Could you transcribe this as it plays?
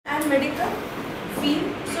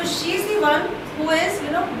who is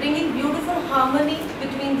bringing beautiful harmony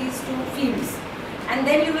between these two fields. And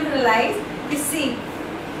then you will realize, you see,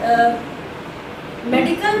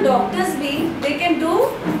 medical doctors they can do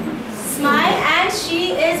smile, and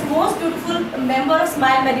she is most beautiful member of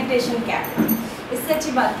Smile Meditation Camp. इससे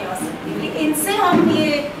अच्छी बात क्या हो सकती है? इनसे हम ये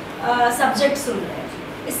सब्जेक्ट सुन रहे हैं,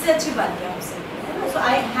 इससे अच्छी बात क्या हो सकती है? So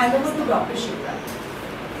I hand over to Dr. Shipra.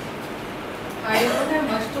 I don't have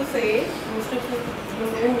much to say. Most of you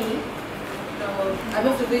know me. I'm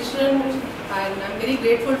a physician, and I'm very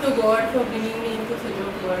grateful to God for bringing me into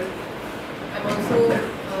Sujok world. I'm also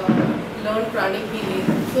learned pranic healing,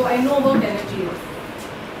 so I know about energy.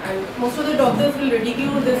 And most of the doctors will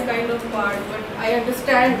ridicule this kind of part, but I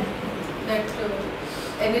understand that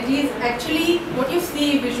energy is actually what you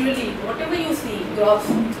see visually. Whatever you see, gross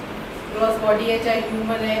body है, चाहे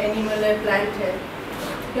human है, animal है, plant है,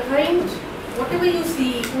 behind whatever you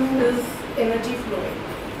see is energy flowing.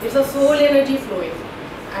 It's a soul energy flowing.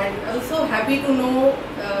 And I'm so happy to know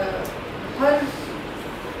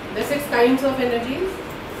the 6 kinds of energies,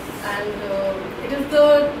 and it is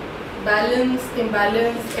the balance,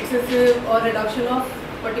 imbalance, excessive or reduction of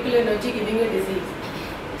particular energy giving a disease.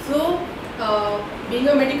 So being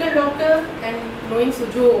a medical doctor and knowing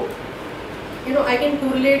Sujok, I can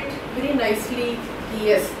correlate very nicely.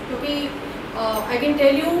 Yes, because I can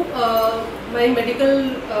tell you my medical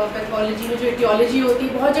pathology में जो etiology होती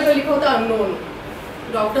है, बहुत जगह लिखा होता है unknown.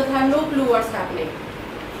 Doctors have no clue what's happening.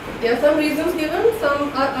 There are some reasons given,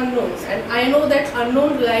 some are unknowns, and I know that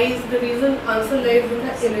unknown lies, the reason answer lies in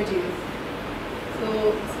the energy. So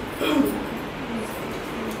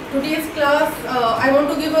today's class, I want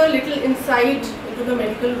to give a little insight into the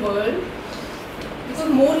medical world, because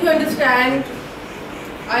more you understand,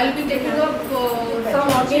 I'll be taking up some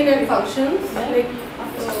organ and functions, like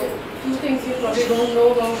few things you probably don't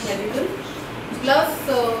know about medical, plus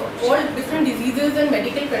all different diseases and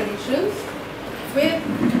medical conditions. We're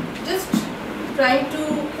just trying to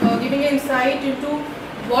giving an insight into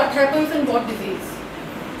what happens in what disease.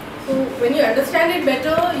 So when you understand it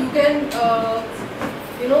better, you can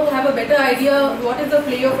have a better idea what is the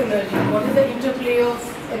play of energy, what is the interplay of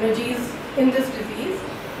energies in this disease,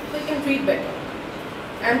 so you can treat better.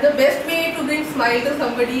 And the best way to bring smile to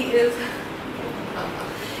somebody is,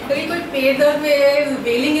 if कोई पेट दर्द में है,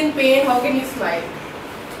 wailing in pain, how can you smile?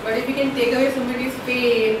 But if you can take away somebody's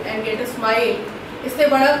pain and get a smile, इससे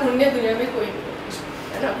बड़ा पुण्य दुनिया में कोई नहीं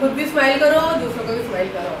है ना. खुद भी स्माइल करो, दूसरों को भी स्माइल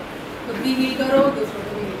करो, खुद भी हील करो, दूसरों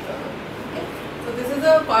को भी हील करो. Okay? So this is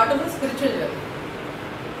a part of the spiritual journey.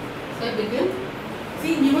 So I begin.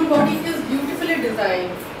 See, human body is beautifully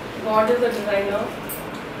designed. God is a designer.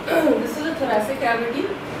 This is a thoracic cavity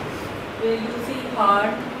where you see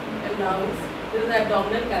heart and lungs. This is the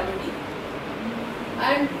abdominal cavity,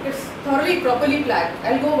 and it's thoroughly properly planned.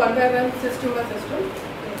 I'll go one by one, system by system.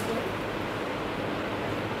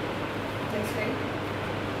 Next slide.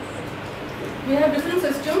 We have different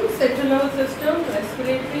systems: central nervous system,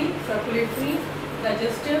 respiratory, circulatory,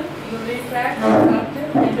 digestive, urinary tract, reproductive,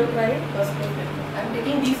 endocrine, muscular. I'm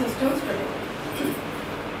taking these systems today.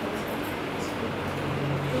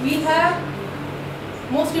 We have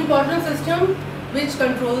most important system which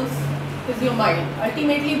controls is your mind.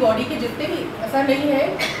 Ultimately body के जितने भी ऐसा नहीं है,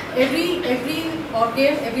 every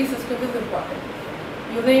organ, every system is important.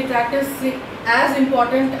 Urinary tract is as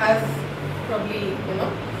important as probably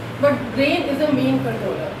but brain is the main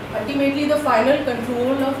controller. Ultimately the final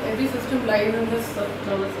control of every system lies in this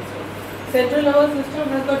nervous system. Central nervous system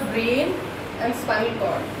has got brain and spinal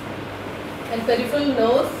cord, and peripheral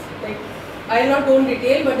nerves, like I will not go in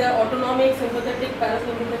detail, but they are autonomic, sympathetic,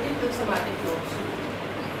 parasympathetic, and somatic nerves.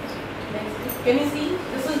 Next, can you see?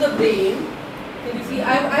 This is the brain. Can you see?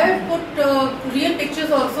 I have put real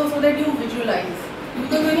pictures also so that you visualize.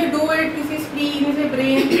 Because when you do it, you see spleen, you see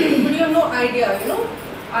brain, but you have no idea.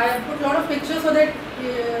 I have put a lot of pictures so that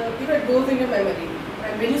it goes in your memory.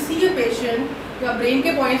 And when you see a patient, you have brain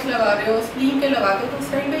के points लगा रहे हो, spleen के लगा रहे हो, तो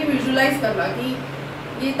उस time पे visualize करना कि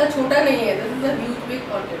ये इतना छोटा नहीं है. This is a huge big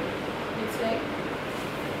organ.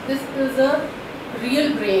 This is a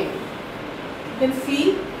real brain. You can see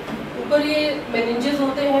ऊपर ये meninges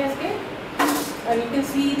होते हैं इसके, and you can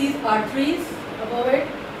see these arteries above it.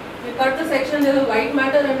 You cut the section, there is a white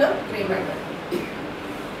matter and a grey matter.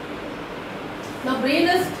 Now brain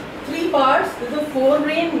is 3 parts. There is a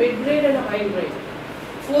forebrain, midbrain and a hindbrain.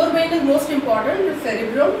 Forebrain is most important. The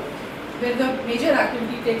cerebrum, where the major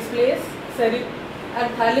activity takes place, and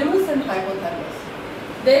thalamus and hypothalamus.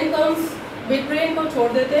 Then comes midbrain को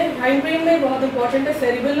छोड़ देते हैं. Hindbrain में बहुत important है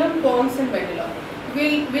cerebellum, pons and medulla.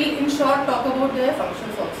 We'll in short talk about their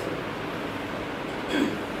functions also.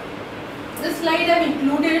 This slide I have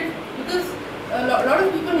included because a lot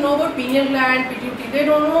of people know about pineal gland, pituitary. They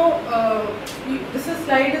don't know. This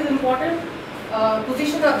slide is important.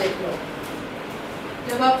 Position आप देख लो.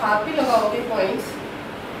 जब आप हाथ पे लगाओगे points,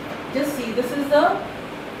 just see this is the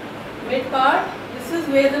mid part. This is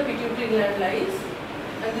where the pituitary gland lies,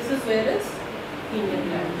 and this is where is pineal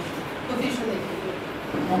gland. Position देखिए.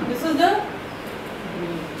 This is the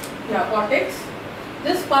cortex.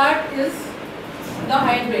 This part is the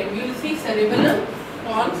hindbrain. You will see cerebellum,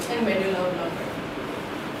 pons, and medulla oblongata.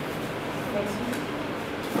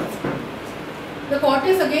 The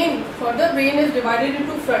cortex again for the brain is divided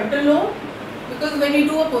into frontal lobe, because when we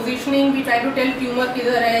do a positioning we try to tell tumor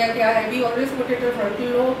किधर है या क्या है, we always put it in frontal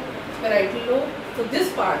lobe, parietal lobe. So this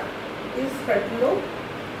part is frontal lobe.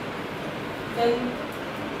 Then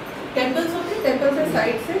temples होते हैं, temples है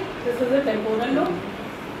side से, this is the temporal lobe.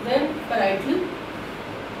 Then parietal,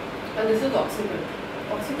 and this is occiput.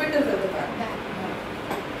 Occiput is at the back.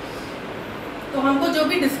 तो हमको जो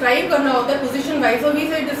भी describe करना होता है पोजीशन वाइज, वी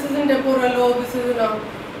से this is in temporal lobe, this is in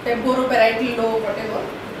टेम्पोरोपैराइटल lobe, whatever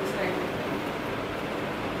describe.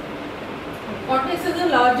 Cortex is the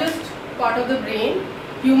largest part of the brain.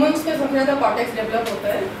 Humans में सबसे ज़्यादा कॉर्टेक्स डेवलप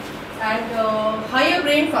होता है. And higher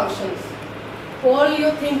brain functions, all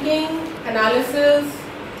your thinking, analysis,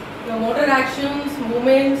 your motor actions,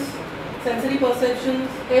 movements, sensory perceptions,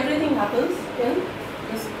 everything happens in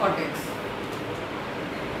this cortex.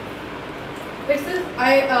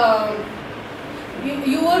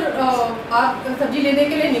 आप सब्जी लेने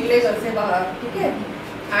के लिए निकले घर से बाहर, ठीक है,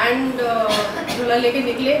 एंड झोला लेके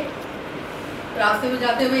निकले. रास्ते में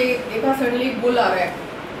जाते हुए देखा सडनली एक बुल आ रहा है,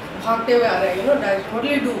 भागते हुए आ रहा है, you know what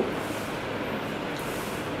will you do?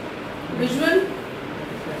 Visual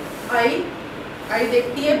आई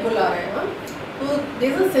देखती है बुल आ रहा है. तो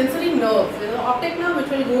there is a sensory nerve, there is a optic nerve which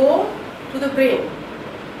will go to the brain.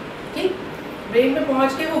 ठीक, ब्रेन में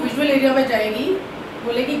पहुंच के वो विजुअल एरिया में जाएगी,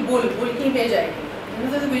 बोलेगी बुल, बुल की इमेज आएगी.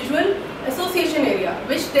 This is visual association area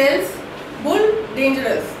which tales bull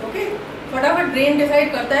dangerous. Okay, फटाफट ब्रेन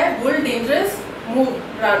डिसाइड करता है बुल डेंजरस, मूव,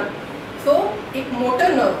 रन. सो एक मोटर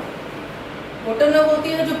नर्व होती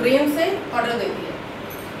है जो ब्रेन से ऑर्डर देती है.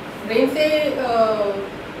 ब्रेन से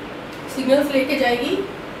सिग्नल्स लेके जाएगी,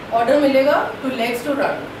 ऑर्डर मिलेगा टू लेग्स टू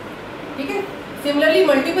रन. ठीक है, similarly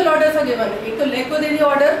multiple orders are given. एक तो लेग को दे दिया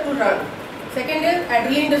order to run, second is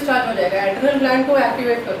adrenaline discharge हो जाएगा, एड्रेनल ग्लैंड को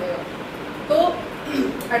एक्टिवेट कर देगा. तो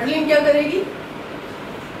एड्रेनलिन क्या करेगी?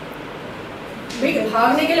 भाई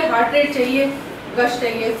भागने के लिए हार्ट रेट चाहिए, गश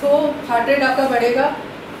चाहिए, सो हार्ट रेट आपका बढ़ेगा,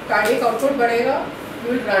 कार्डियक आउटपुट बढ़ेगा,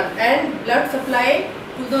 you will run, and blood supply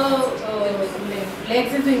to the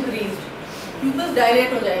legs is increased, people's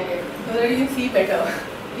dilate हो जाएंगे, so that you can see better.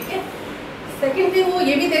 ठीक है. सेकेंड थिंग वो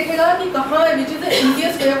ये भी देखेगा कि कहाँ which is the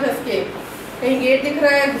easiest way of escape. कहीं गेट दिख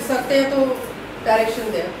रहा है, घुस सकते हैं तो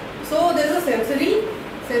direction there. So there is a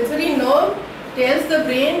sensory nerve tells the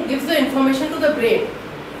brain, gives the information to the brain.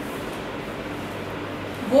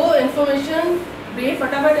 वो इंफॉर्मेशन ब्रेन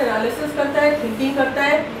फटाफट एनालिसिस करता है, थिंकिंग करता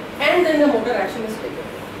है, and then the motor action is taken.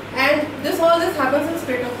 And this all this happens in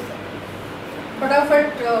split of फटाफट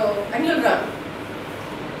and you run,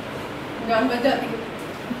 जान बच जाती है.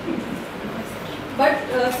 But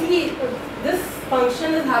see, this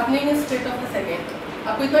function is happening in split of a second.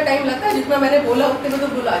 आपको इतना टाइम लगता है जितना मैंने बोला उतने में तो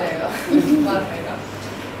भूल आ जाएगा, बात आएगा.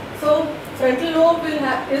 So frontal lobe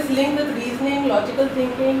is linked with reasoning, logical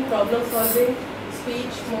thinking, problem solving,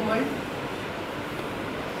 speech, movement.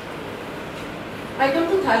 I come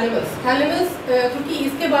to thalamus. Thalamus क्योंकि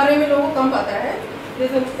इसके बारे में लोगों को कम पता है. There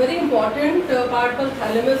is a very important part called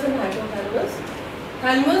thalamus and hypothalamus.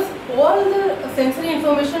 Thalamus, all the sensory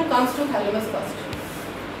information comes to thalamus first.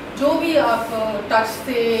 जो भी आप टच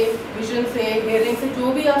से, विजन से, हेयरिंग से, जो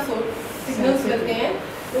भी आप सिग्नल्स करते हैं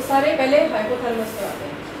वो सारे पहले हाइपोथैलेमस में आते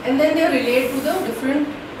हैं, and then they are relate to the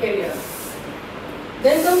different areas.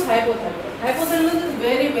 Then comes hypothalamus. Hypothalamus is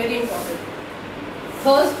very very important.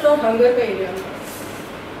 Thirst और हंगर का एरिया.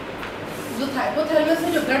 जो हाइपोथैलेमस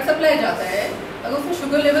में जो ब्लड सप्लाई जाता है, अगर उसमें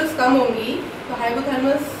शुगर लेवल्स कम होंगी तो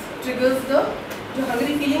हाइपोथैलेमस ट्रिगर्स द जो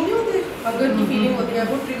हंगरी फीलिंग नहीं होती, हंगर की फीलिंग होती है,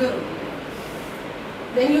 वो ट्रिगर होती है.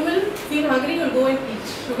 Then you will feel hungry, you will go and eat.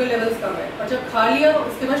 Sugar levels कम है, और जब खा लिया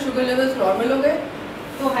उसके बाद शुगर लेवल्स नॉर्मल हो गए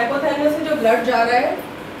तो हाइपोथैलेमस से जो ब्लड जा रहा है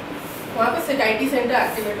वहाँ पे सेटाइटी सेंटर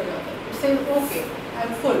एक्टिवेट हो जाता है. इससे ओके आई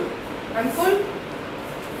एम फुल,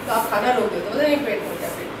 तो आप खाना रोक देते हो, नहीं पेट हो गया.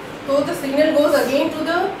 तो the signal goes again to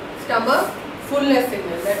the stomach, fullness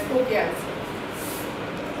signal, that okay I am full.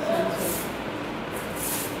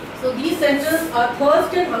 So these centers are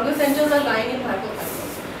thirst and hunger centers are lying in hypothalamus.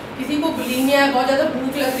 किसी को बुलिमिया है, बहुत ज़्यादा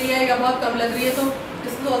भूख लग रही है या बहुत कम लग रही है, तो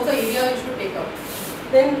this is also area you should take up.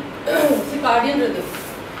 Then circadian rhythm,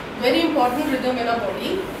 very important rhythm in our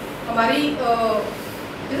body. हमारी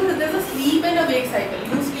there's a sleep and a wake cycle.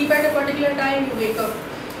 You sleep at a particular time, you wake up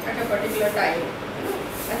at a particular time,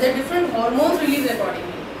 and there are different hormones released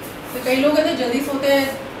accordingly. तो कई लोग ऐसे जल्दी सोते हैं,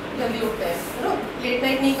 जल्दी उठते हैं, है ना, लेट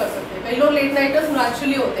नाइट नहीं कर सकते. कई लोग लेट नाइटर्स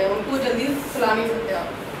नेचुरली होते हैं, उनको जल्दी सुला नहीं सकते आप,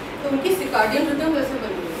 तो उनकी circadian rhythm वैसे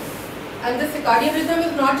बनी हुई है. And the circadian rhythm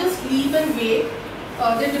is not just sleep and wake.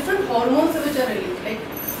 There are different hormones which are released, like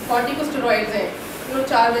corticosteroids हैं,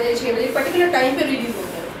 4 बजे 6 बजे particular time पे release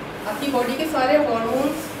होते हैं. आपकी body के सारे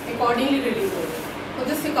hormones accordingly release होते हैं. So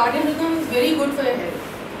this circadian rhythm is very good for your health.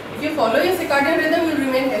 If you follow your circadian rhythm, you will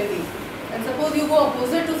remain healthy. And suppose you go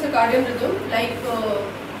opposite to circadian rhythm, like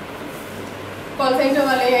call center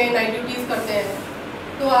वाले हैं, night duties करते हैं,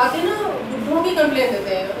 तो आके ना बुढ़ों की complain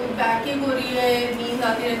देते हैं, बैक की हो रही है, नींद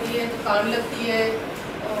आती रहती है, थकान लगती है,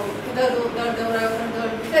 इधर दर्द हो रहा है, उधर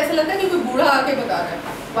दर्द, तो ऐसा लगता है कि कोई बूढ़ा आके बता रहा है.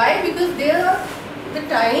 Why? Because they are the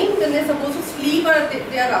time when they are supposed to sleep or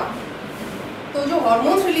they are up. तो जो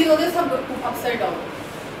hormones release होते हैं सब upside down.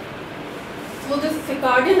 So this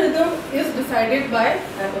circadian rhythm is decided by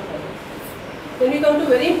hypothalamus. Then we come to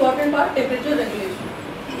very important part, temperature regulation.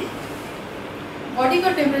 Body का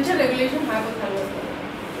temperature regulation hypothalamus है.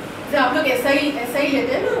 जैसे आप लोग ऐसा ही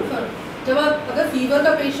लेते हैं ना, जब आप अगर फीवर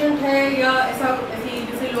का पेशेंट है या ऐसी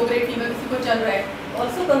जैसे लो ग्रेड फीवर किसी को चल रहा है,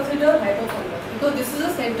 also consider hypothalamus because this is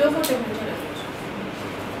a centre for temperature regulation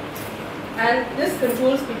and this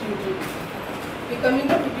controls pituitary. Coming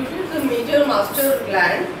to pituitary is a major master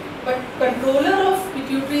gland, but controller of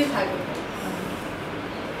pituitary is hypothalamus.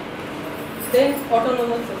 Then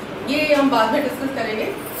autonomous system, ये हम बाद में discuss करेंगे.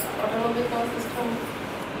 Autonomic system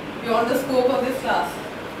beyond the scope of this class.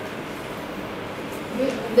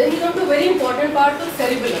 Then we come to very important part of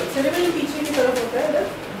cerebellum. Cerebellum पीछे की तरफ होता है इधर,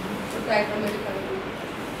 तो डायग्राम में दिखाएंगे.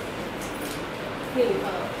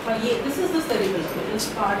 ये this is the cerebellum. This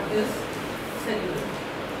part is cerebellum.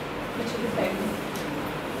 पीछे की साइड में.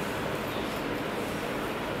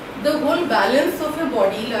 The whole balance of your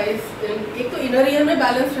body lies in, एक तो inner ear में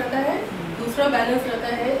balance रहता है, दूसरा balance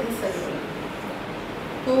रहता है in cerebellum.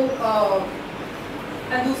 तो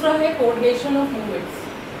and दूसरा है coordination of movements.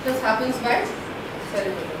 This happens by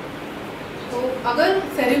cerebellum. तो अगर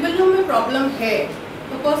cerebellum में प्रॉब्लम है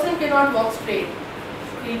तो person cannot walk straight.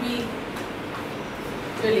 He'll be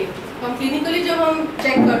really. हम क्लिनिकली जब हम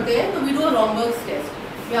चेक करते हैं तो we do a Romberg's test.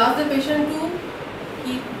 We ask the patient to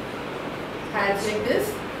keep hands like this,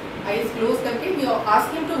 eyes closed करके. We ask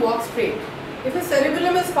him to walk straight. If the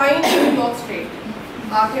cerebellum is fine, he will walk straight.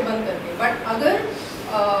 आँखें बंद करके. But अगर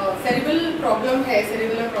cerebral problem है,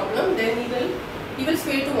 cerebellar problem, then he will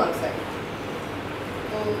sway to one side.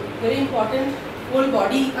 Very important whole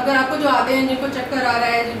body. अगर आपको जो आते हैं जिनको चक्कर आ रहा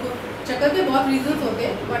है, जिनको चक्कर के बहुत रीजंस होते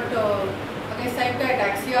हैं, बट अगर इस टाइप का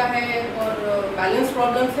अटैक्सिया है और बैलेंस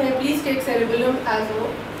प्रॉब्लम्स हैं, please take cerebellum as a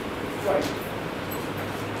joint.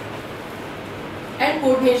 And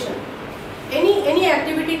coordination, any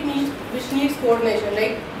activity which needs coordination,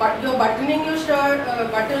 like you're buttoning your shirt,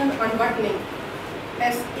 button unbuttoning,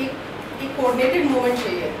 as एक coordinated movement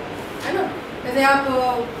चाहिए, है ना. जैसे आप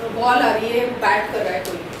बॉल आ रही है, बैट कर रहा है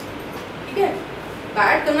कोई, ठीक है,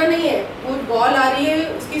 बैट करना नहीं है, वो बॉल आ रही है,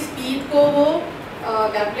 उसकी स्पीड को वो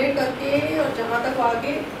कैलकुलेट करके और जहाँ तक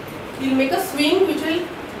आगे he'll make a swing which will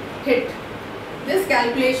hit. This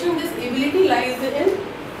calculation, this ability lies in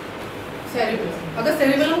cerebellum. अगर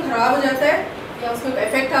cerebellum खराब हो जाता है या उसमें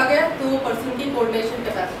इफेक्ट आ गया तो पर्सन की कोऑर्डिनेशन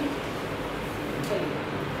कैपेसिटी चलिए.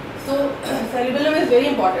 सो cerebellum is very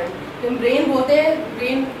important. जब ब्रेन बोलते हैं,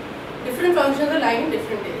 brain different functions are lying in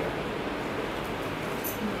different areas.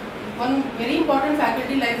 One very important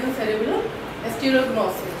faculty lies in cerebellum,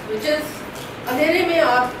 stereognosis, which is अंधेरे में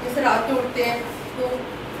आप जैसे रात में उठते हैं तो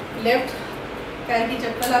लेफ्ट पैर की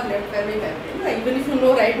चप्पल आप लेफ्ट पैर में पहनते हैं ना, even if you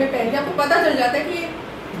know right में पहन के आपको पता चल जाता है कि ये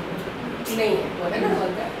नहीं है ना.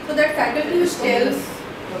 So that faculty which tells,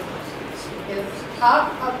 आप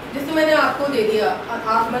जैसे मैंने आपको दे दिया,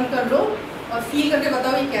 आँख बंद कर लो और फील करके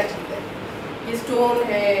बताओ ये क्या चीज़ है, ये स्टोन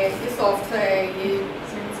है, ये सॉफ्ट है, ये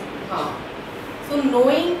हाँ. सो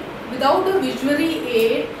knowing without a visually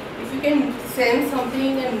add, if you can sense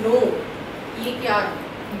something and no ये क्या है,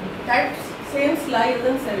 that sense lies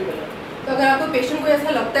in cerebellum. तो अगर आपको पेशेंट को ऐसा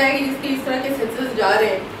लगता है कि जिसके इस तरह के सेंसेस जा रहे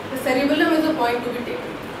हैं, तो cerebellum is a point to be taken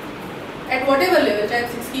at what ever level, चाहे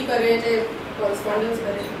 6 की करें चाहे कॉरेस्पॉन्डेंस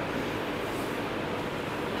करें.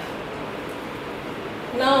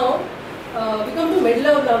 Now we come to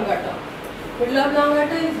medulla oblongata. Medulla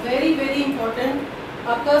oblongata is very very important.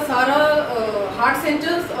 आपका सारा हार्ट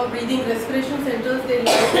सेंटर्स और breathing respiration centres they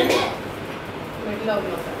medulla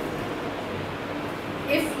oblongata.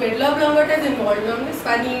 If medulla oblongata is involve, हमने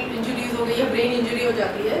spinal injuries हो गई या ब्रेन इंजरी हो हो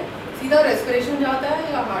जाती है, सीधा रेस्पिरेशन जाता है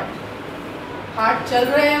या हार्ट चल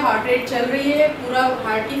रहा है, हार्ट रेट चल रही है, पूरा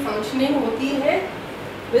हार्ट की फंक्शनिंग होती है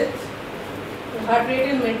with heart rate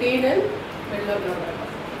is maintained in middle of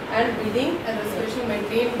nerve and breathing and respiration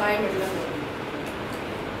maintained by middle of nerve.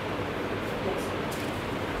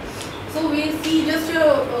 So we see just a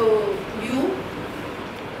view.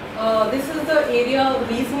 This is the area of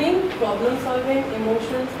reasoning, problem solving,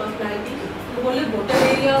 emotions, personality. The whole motor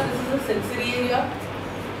area. This is the sensory area,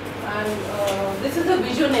 and this is the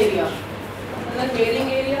vision area. And then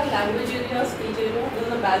hearing area, language area, speech area. This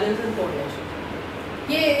is the balance and coordination.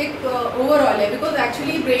 ये एक overall है, because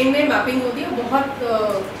actually brain में mapping होती है, बहुत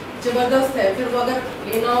जबरदस्त है. फिर वो अगर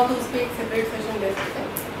लेना हो तो उस पर एक separate session ले सकते हैं.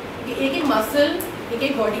 कि एक muscle,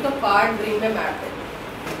 एक बॉडी का पार्ट ब्रेन में मैप है.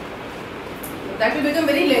 That will become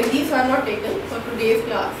very lengthy, so I am not taken for today's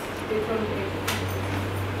class.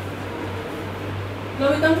 Now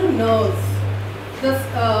we come to nerves. The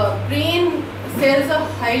brain cells are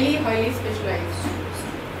highly specialized.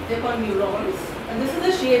 They are called neurons, and this is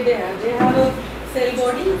the shape they have. They have a cell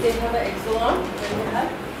body, they have an axon, and they have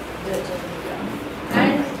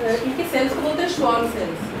and इनके cells को बोलते हैं Schwann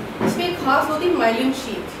cells. इसमें एक खास होती है myelin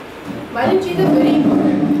sheath. myelin sheath is very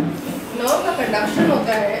important. Nerve का कंडक्शन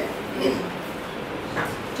होता है,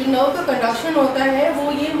 जो नर्व का कंडक्शन होता है वो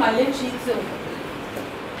ये myelin sheath से होता है.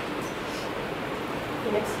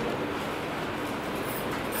 Next.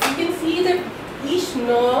 You can see that each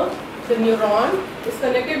nerve, the neuron, is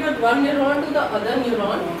connected with one neuron to the other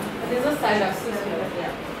neuron, and there is a synapses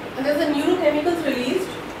here. And there is a neurochemicals released.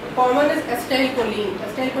 Common is acetylcholine.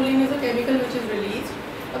 Acetylcholine is a chemical which is released.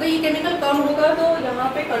 अगर ये chemical कम होगा तो यहाँ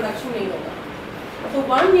पे conduction नहीं होगा. So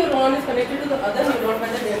one neuron is connected to the other neuron by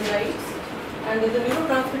the dendrites, and there is a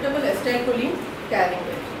neurotransmitter acetylcholine carrying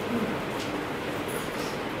it.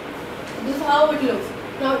 This is how it looks.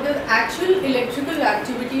 Now there is actual electrical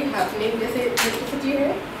activity happening. जैसे electricity है,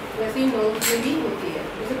 वैसे ही nerves में भी होती है.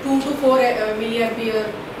 जैसे 2 to 4 milliampere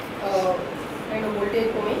kind of voltage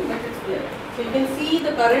going, but it's there. So you can see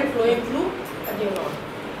the current flowing through a neuron.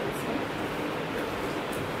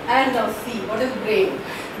 And now see what is brain.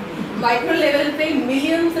 Micro level पे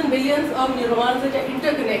millions and billions of neurons which are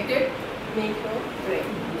interconnected make your brain.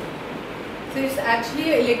 So it's actually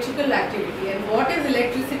an electrical activity. And what is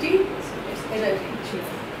electricity? It's energy.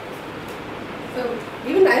 So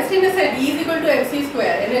even Einstein has said E is equal to mc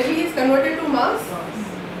square. Energy is converted to mass.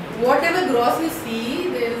 Whatever gross you see,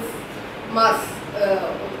 there is mass,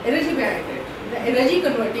 energy behind it. The energy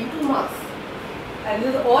converting to mass. And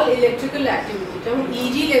this is all electrical activity. जब हम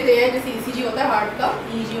EG लेते हैं, जैसे ECG होता है heart का,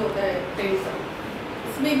 EG होता है ब्रेन का,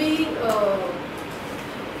 इसमें भी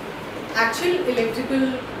actual electrical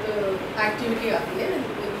activity आती है.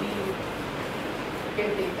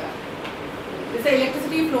 जैसे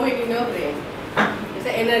electricity flowing in your brain, जैसे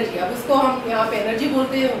energy. अब इसको हम यहाँ पे energy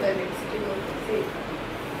बोलते हैं, होता है electricity बोलते हैं.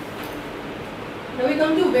 Now we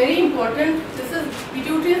come to very important. This is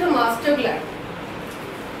pituitary is a master gland.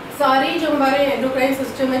 सारी जो हमारे एंडोक्राइन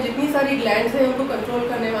सिस्टम है, जितनी सारी ग्लैंड्स हैं उनको कंट्रोल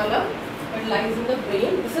करने वाला, it lies in the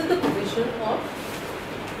brain. This is the position of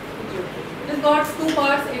pituitary. It has got two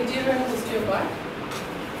parts, anterior and posterior part.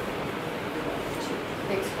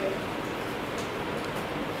 Next one.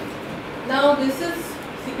 Now this is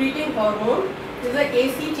secreting hormone. This is a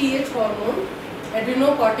ACTH hormone,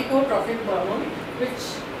 adrenocorticotrophic hormone, which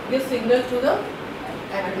gives signal to the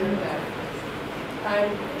adrenal gland. And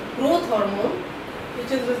growth hormone,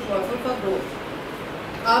 which is responsible for growth.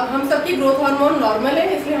 अब हम सबकी growth hormone normal है,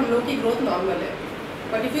 इसलिए हम लोग की growth normal है.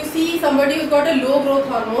 But if you see somebody who's got a low growth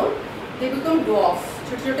hormone, they become dwarf.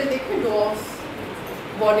 छोटे-छोटे देखें dwarfs,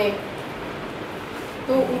 बॉडी.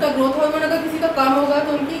 तो उनका growth hormone अगर किसी का कम होगा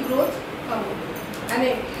तो उनकी growth कम होगी. And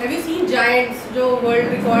have you seen giants जो world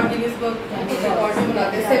record Guinness Book record में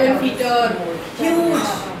बनाते हैं, 7 feeter, huge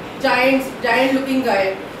giants, giant looking guy,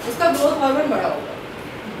 उसका growth hormone बड़ा होगा.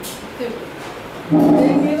 Simple.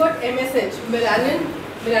 Then we got MSH,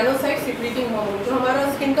 melanocyte secreting hormone, जो हमारा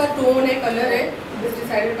स्किन का टोन है, कलर है, is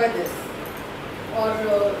decided by this. और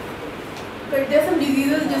there are some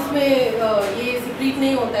diseases जिसमें ये secrete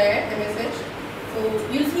नहीं होता है MSH, so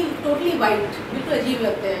you'll see totally white, बिल्कुल अजीब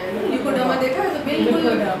लगते हैं. ल्यूकोडर्मा देखा है, तो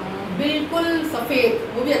बिल्कुल सफ़ेद,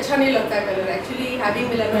 वो भी अच्छा नहीं लगता है colour. Actually having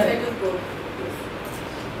melanocyte is good.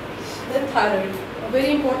 Then thyroid, a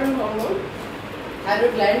very important hormone.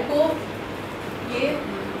 Thyroid gland को ये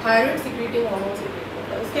thyroid secreting hormone secrete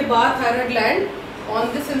होता है. उसके बाद thyroid gland on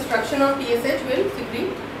this instruction of TSH will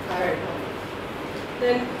secrete thyroid hormone.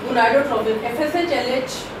 Then gonadotropin, FSH,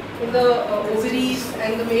 LH in the ovaries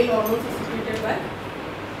and the male hormones are secreted by.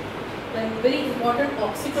 Then very important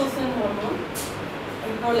oxytocin hormone.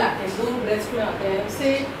 And prolactin, जो breast में आते हैं, उससे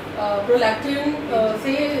prolactin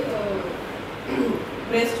से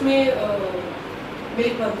breast में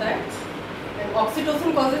milk बनता है, and oxytocin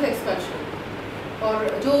causes expansion, और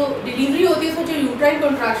जो डिलीवरी होती है उसमें जो यूट्राइन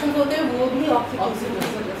कॉन्ट्रैक्शंस होते हैं वो भी ऑक्सीटोसिन की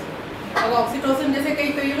वजह से। अब ऑक्सीटोसिन जैसे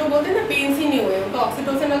कई लोग बोलते हैं ना पेन्स ही नहीं हुए, उनका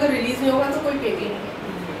ऑक्सीटोसिन अगर रिलीज नहीं होगा तो कोई पेन ही नहीं है।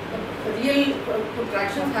 Real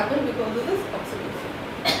contractions happen because of this oxytocin.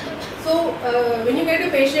 So when you get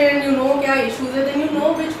a patient, you know क्या इश्यूज है, then you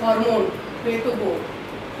know which hormone way to go.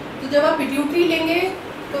 तो जब आप पिट्यूटरी लेंगे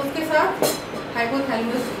तो उसके साथ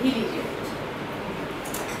हाइपोथैलेमस भी लीजिए,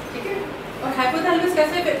 ठीक है। और हाइपोथैलेमस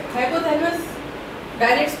कैसे, hypothalamus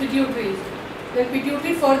directs pituitary, then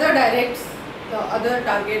pituitary further directs the other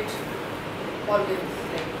target organs.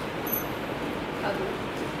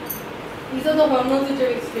 These are the hormones which I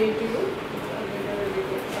explained to you.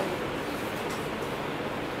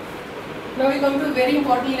 Now we come to very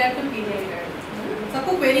important gland, to pineal gland.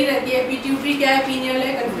 सबको query रहती है pituitary क्या है, pineal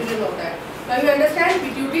है, confusion होता है. Now you understand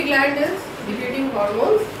pituitary gland is secreting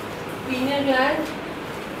hormones, pineal gland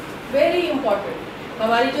very important.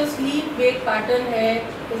 हमारी जो स्लीप वेक पैटर्न है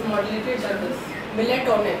is modulated by this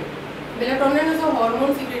melatonin. Melatonin is a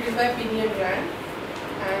hormone secreted by pineal gland,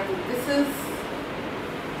 and this is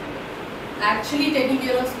actually taking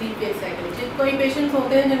care of sleep wake cycle. जिन कोई patients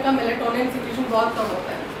होते हैं जिनका melatonin secretion बहुत कम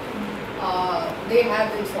होता है, they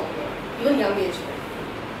have insomnia even young age में,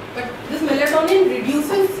 but this melatonin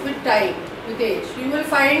reduces with time, with as. You will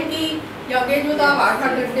find कि young age में तो आप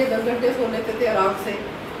 8 घंटे 10 घंटे सो लेते थे आराम से,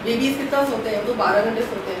 बेबीज कितना सोते हैं, वो 12 घंटे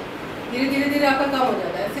सोते हैं. धीरे धीरे आपका कम हो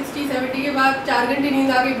जाता है. 60-70 के बाद 4 घंटे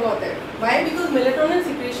नींद आ गई बहुत है. Y? Because melatonin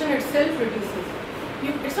secretion itself reduces.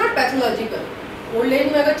 It's not pathological. Old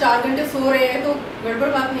age में अगर 4 घंटे सो रहे हैं तो गड़बड़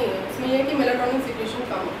बात नहीं है. इसमें यह है कि मेलेटोनिन सिक्रेशन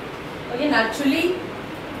कम हो और ये नेचुरली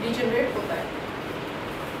डिजनरेट होता है.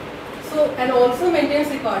 So and also maintain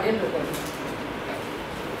circadian rhythm,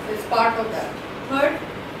 it's part of that. Third,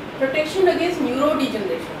 protection against neuro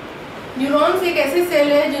degeneration. Neurons एक ऐसे सेल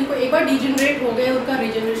है जिनको एक बार डिजनरेट हो गए उनका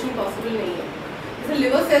रिजनरेशन पॉसिबल नहीं है. जैसे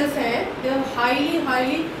लिवर सेल्स हैं, they have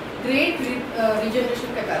highly great regeneration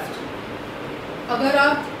capacity. अगर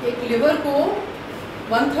आप एक लिवर को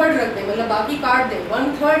 1/3 रख दें, मतलब बाकी काट दें,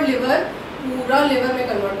 1/3 लिवर पूरा लिवर में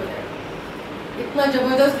कन्वर्ट हो जाएगा. इतना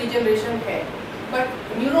ज़बरदस्त रिजनरेशन है.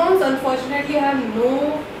 But neurons unfortunately have no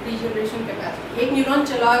regeneration capacity. एक न्यूरॉन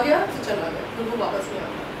चला गया तो चला गया, तो वो वापस नहीं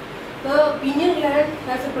आता. The pineal gland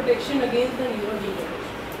has a protection against the neurodegeneration.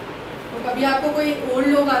 तो कभी आपको कोई ओल्ड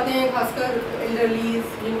लोग आते हैं, खासकर एल्डरलीज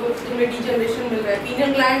जिनमें डिजनरेशन मिल रहा है,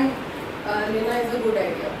 pineal gland लेना इज अ गुड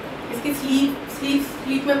आइडिया. इसकी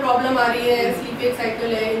स्लीप में प्रॉब्लम आ रही है, स्लीप वेक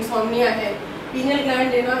साइकिल है, इंसोम्निया है, pineal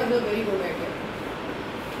gland लेना is a very good idea.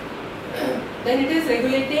 Then it is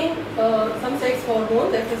regulating some sex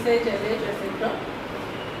hormones, FSH, LH, etc.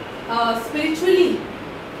 Spiritually,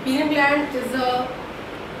 pineal gland is a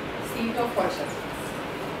seat of consciousness.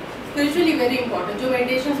 Spiritually very important. जो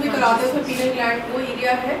meditations भी कराते हैं उसमें pineal gland वो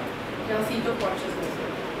area है जहाँ seat of consciousness है.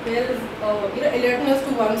 There is alertness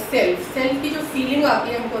to oneself. Self की जो feeling आती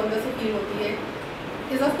है, हमको अंदर से feel होती है,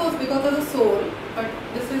 is of course because of the soul, but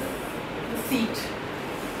this is the seat.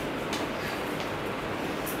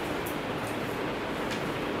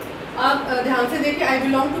 आप ध्यान से देखिए, I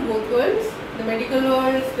belong to both worlds, the medical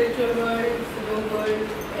world, spiritual world, the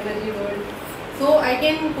world, energy world. So I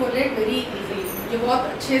can correlate very easily. मुझे बहुत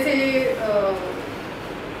अच्छे से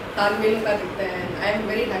तालमेल का दिखता है. I am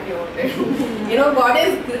very happy about it. You know, God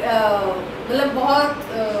is मतलब बहुत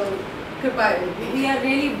कृपा है. We are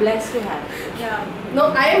really blessed to have. Yeah. No,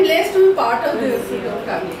 I am blessed to be part of this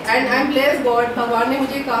family. And I am blessed God. भगवान ने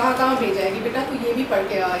मुझे कहाँ भेजा है कि बेटा तू ये भी पढ़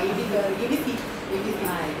के आ, ये भी कर, ये भी सीख, ये भी सीख.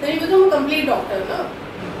 Then you become a complete doctor, ना?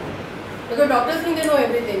 Because doctors think they know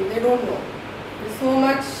everything. They don't know. There's so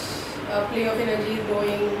much play of energy is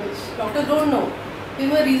going, which doctors don't know.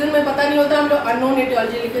 इसमें रीजन में पता नहीं होता, हम लोग अननोन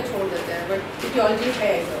एटियोलॉजी लिख के छोड़ देते हैं, बट एटियोलॉजी है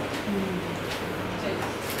ऐसा.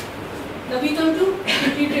 Now we come to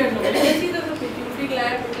pituitary adrenal. You see the pituitary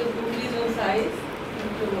gland which is increased in size.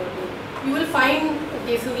 You will find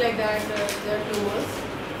cases like that. There are tumors.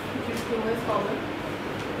 Tumor is common.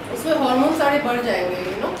 उसमें hormone सारे बढ़ जाएंगे,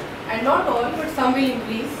 you know, and not all, but some will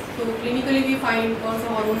increase. So clinically we find कौन सा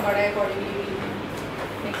hormone बढ़ा है, accordingly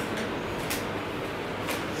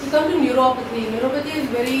we come to neuropathy. Neuropathy is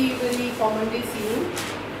very commonly seen.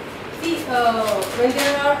 See, when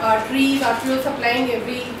there are arterioles supplying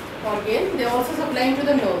every organ, they are also supplying to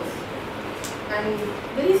the nerves. And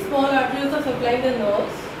very small arterioles are supplying the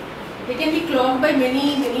nerves. They can be clogged by many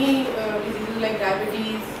diseases like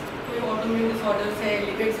diabetes, autoimmune disorders है,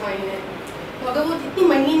 lipids high है. तो अगर वो इतनी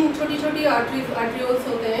महीन छोटी arteries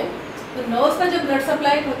होते हैं, तो नर्व्स का जब ब्लड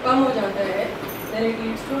सप्लाई कम हो जाता है then it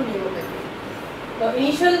leads to neuropathy. The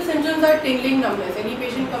initial symptoms are tingling numbness. Any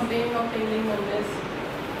patient complaining of tingling numbness,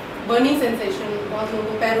 burning sensation, बहुत लोगों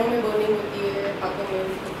को पैरों में burning होती है, हाथों में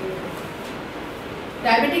होती है.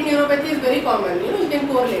 Diabetic neuropathy is very common. You can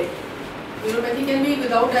correlate. Neuropathy can be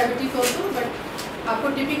without diabetes also, but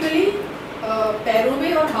आपको typically पैरों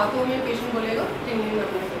में और हाथों में patient बोलेगा tingling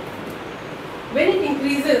numbness. When it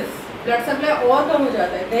increases, blood supply और कम हो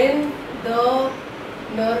जाता है, then the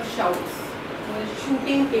nerve shouts.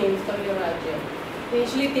 Shooting pains कभी हो रहा है.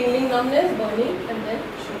 Initially tingling numbness, burning, and then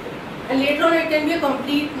shooting. And later on it can be a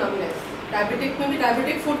complete numbness. Diabetic में भी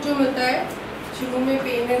diabetic foot जो मिलता है, शुरू में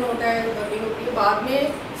pain होता है, burning होती है, बाद में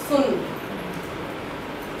सुन.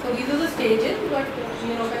 So these are the stages, but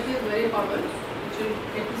neuropathy is very common, which you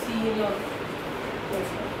get to see in your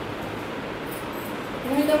next one.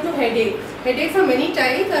 When we come to headaches, headaches are many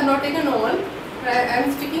types. I have not taken all. I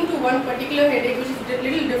am sticking to one particular headache which is a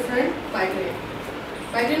little different, migraine.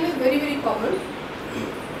 Migraine is very very common.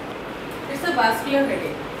 It's a vascular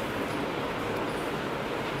headache.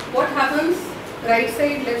 What happens? Right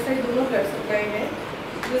side, left side, दोनों blood supply है.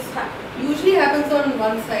 This usually happens on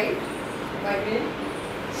one side. Migraine.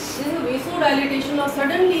 There is a vasodilatation or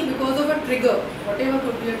suddenly because of a trigger, whatever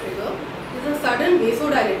could be a trigger, there is a sudden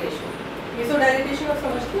vasodilatation. Vasodilatation आप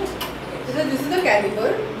समझते हैं? This is the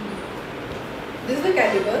caliber. This is the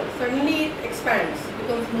caliber. Suddenly it expands,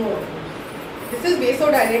 becomes more. This is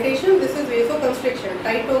vasodilatation. This is vasoconstriction.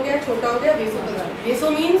 Tight हो गया, छोटा हो गया, vasoconstriction.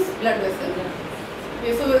 Vaso means blood vessel.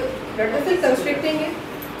 Vaso blood vessel constricting it.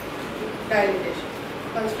 Dilatation.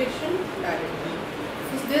 Constriction, dilatation.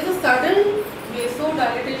 So there is a sudden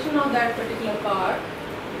vasodilatation of that particular part.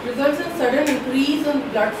 It results in sudden increase in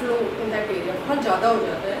blood flow in that area. बहुत ज़्यादा हो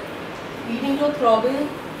जाता है, leading to throbbing,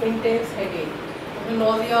 intense headache.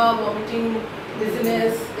 Nausea, vomiting,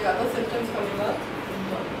 dizziness, the other symptoms coming up.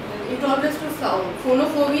 Intolerance to sound,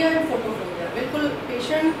 phonophobia and photophobia. बिल्कुल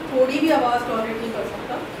patient थोड़ी भी आवाज़ tolerate नहीं कर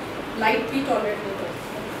सकता, light भी tolerate नहीं कर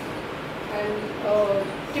सकता. And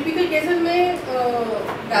typical cases में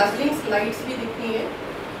dazzling lights भी दिखती हैं.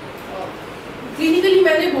 Clinically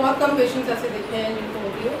मैंने बहुत कम patients ऐसे देखे हैं जिनको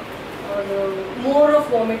होती है, और more of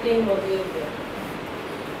vomiting, nausea.